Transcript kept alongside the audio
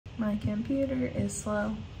My computer is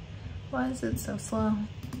slow. Why is it so slow? I'm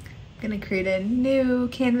gonna create a new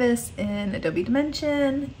canvas in Adobe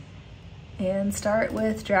Dimension and start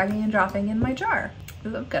with dragging and dropping in my jar.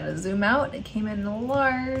 Ooh, I've got to zoom out. It came in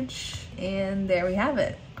large, and there we have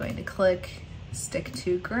it. I'm going to click stick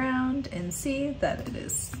to ground and see that it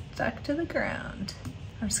is stuck to the ground.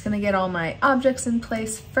 I'm just gonna get all my objects in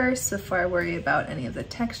place first before I worry about any of the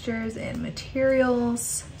textures and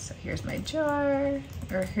materials. So here's my jar,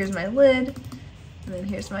 or here's my lid, and then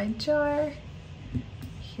here's my jar.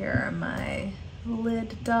 Here are my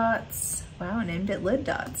lid dots. Wow, I named it lid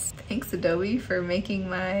dots. Thanks Adobe for making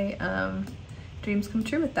my dreams come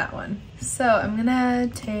true with that one. So I'm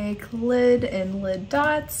gonna take lid and lid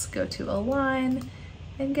dots, go to align,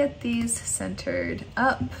 and get these centered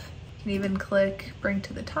up. You can even click bring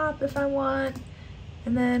to the top if I want.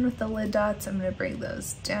 And then with the lid dots, I'm gonna bring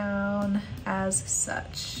those down as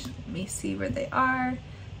such. Let me see where they are.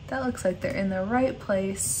 That looks like they're in the right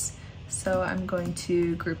place. So I'm going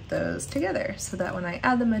to group those together so that when I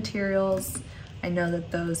add the materials, I know that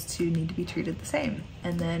those two need to be treated the same.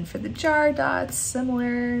 And then for the jar dots,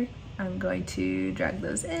 similar, I'm going to drag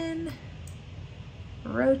those in,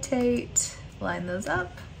 rotate, line those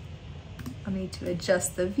up. I'll need to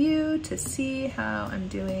adjust the view to see how I'm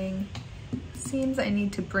doing. Seems I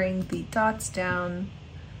need to bring the dots down,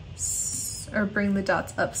 or bring the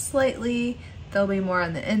dots up slightly. They'll be more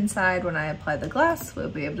on the inside. When I apply the glass, we'll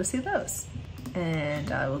be able to see those.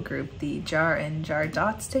 And I will group the jar and jar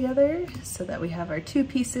dots together so that we have our two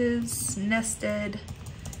pieces nested,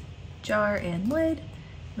 jar and lid.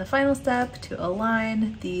 And the final step to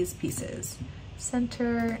align these pieces,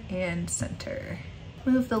 center and center.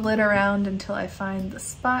 Move the lid around until I find the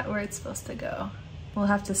spot where it's supposed to go. We'll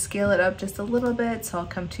have to scale it up just a little bit, so I'll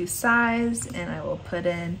come to size and I will put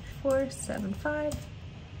in 475,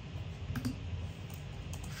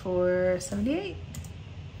 478.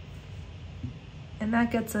 And that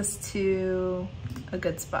gets us to a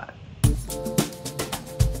good spot. I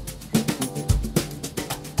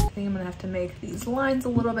think I'm gonna have to make these lines a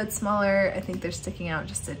little bit smaller. I think they're sticking out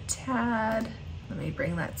just a tad. Let me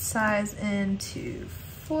bring that size in to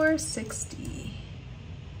 460.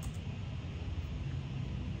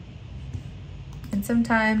 And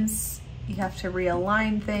sometimes you have to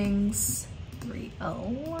realign things.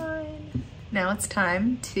 Realign. Now it's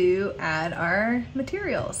time to add our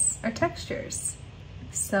materials, our textures.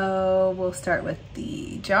 So we'll start with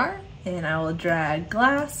the jar, and I will drag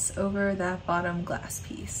glass over that bottom glass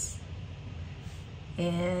piece.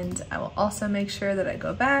 And I will also make sure that I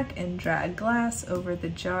go back and drag glass over the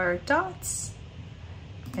jar dots.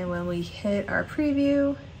 And when we hit our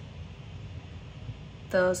preview,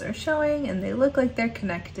 those are showing and they look like they're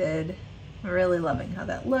connected. I'm really loving how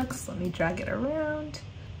that looks. Let me drag it around.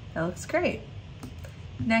 That looks great.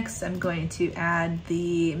 Next, I'm going to add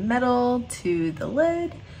the metal to the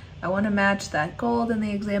lid. I want to match that gold in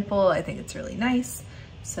the example. I think it's really nice.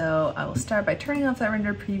 So I will start by turning off that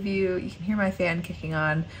render preview. You can hear my fan kicking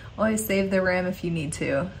on. Always save the RAM if you need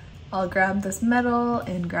to. I'll grab this metal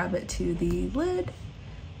and grab it to the lid.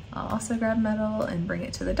 I'll also grab metal and bring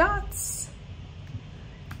it to the dots.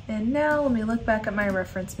 And now let me look back at my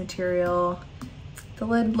reference material. The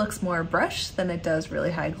lid looks more brushed than it does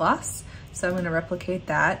really high gloss. So I'm going to replicate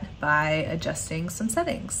that by adjusting some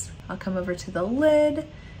settings. I'll come over to the lid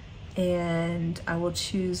and I will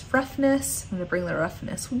choose roughness. I'm going to bring the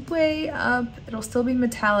roughness way up. It'll still be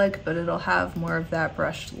metallic, but it'll have more of that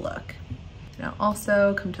brushed look. Now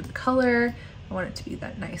also come to the color. I want it to be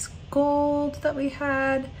that nice gold that we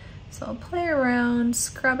had. So I'll play around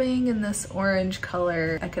scrubbing in this orange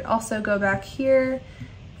color. I could also go back here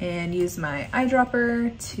and use my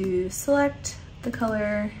eyedropper to select the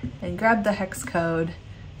color and grab the hex code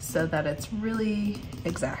so that it's really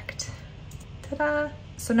exact. Ta-da!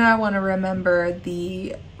 So now I want to remember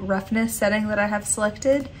the roughness setting that I have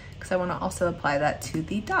selected because I want to also apply that to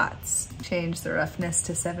the dots. Change the roughness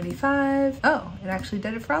to 75. Oh, it actually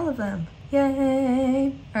did it for all of them.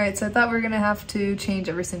 Yay! All right, so I thought we were gonna have to change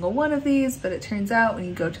every single one of these, but it turns out when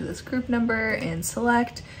you go to this group number and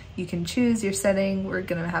select, you can choose your setting. We're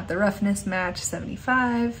gonna have the roughness match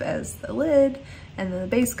 75 as the lid, and then the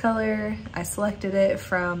base color, I selected it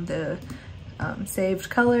from the saved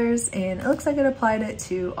colors, and it looks like it applied it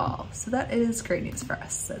to all. So that is great news for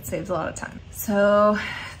us. That saves a lot of time. So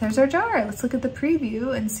there's our jar. Let's look at the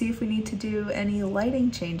preview and see if we need to do any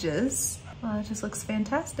lighting changes. Well, it just looks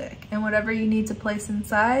fantastic. And whatever you need to place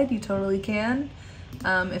inside, you totally can.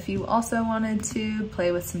 If you also wanted to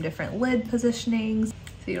play with some different lid positionings,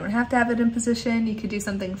 So you don't have to have it in position. You could do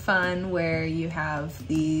something fun where you have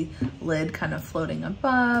the lid kind of floating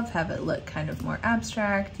above, have it look kind of more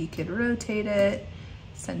abstract. You could rotate it,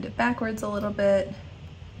 send it backwards a little bit.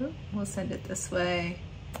 Ooh, we'll send it this way.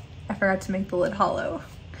 I forgot to make the lid hollow.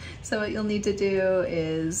 So what you'll need to do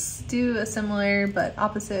is do a similar but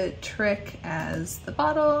opposite trick as the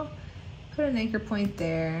bottle. Put an anchor point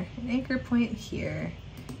there, an anchor point here,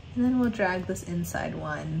 and then we'll drag this inside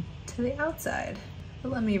one to the outside.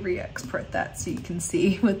 But let me re-export that so you can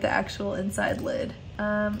see with the actual inside lid.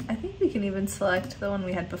 I think we can even select the one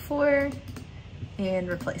we had before and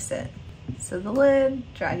replace it. So the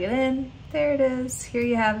lid, drag it in, there it is, here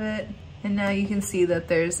you have it. And now you can see that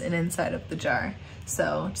there's an inside of the jar.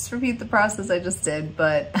 So just repeat the process I just did,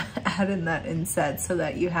 but add in that inset so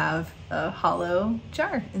that you have a hollow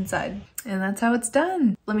jar inside. And that's how it's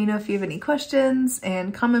done. Let me know if you have any questions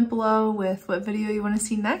and comment below with what video you want to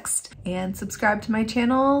see next, and subscribe to my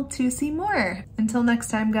channel to see more. Until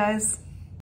next time, guys.